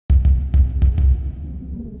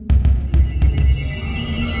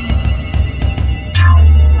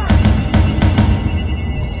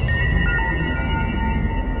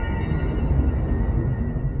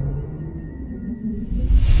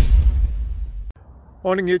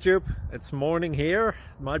Morning YouTube, it's morning here.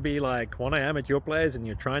 It might be like 1 a.m. at your place and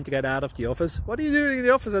you're trying to get out of the office. What are you doing in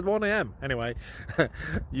the office at 1 a.m? Anyway,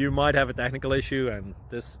 you might have a technical issue and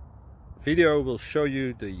this video will show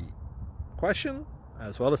you the question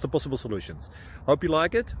as well as the possible solutions. Hope you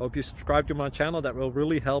like it, hope you subscribe to my channel. That will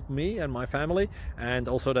really help me and my family, and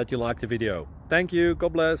also that you like the video. Thank you,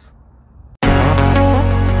 God bless.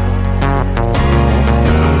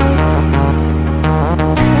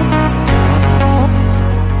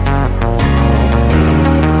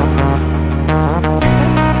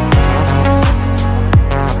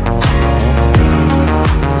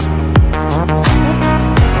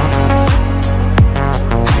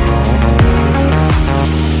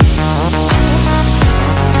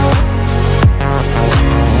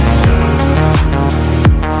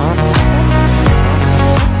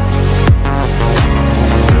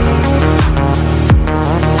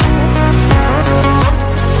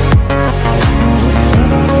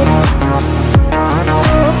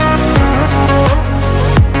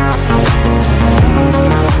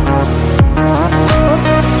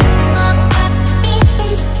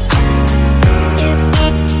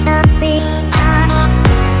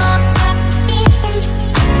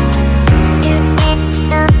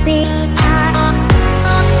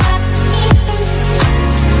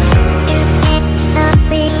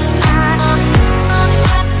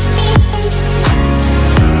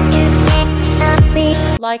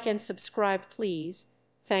 Like and subscribe, please.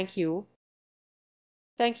 Thank you.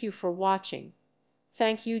 Thank you for watching.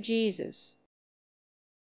 Thank you, Jesus.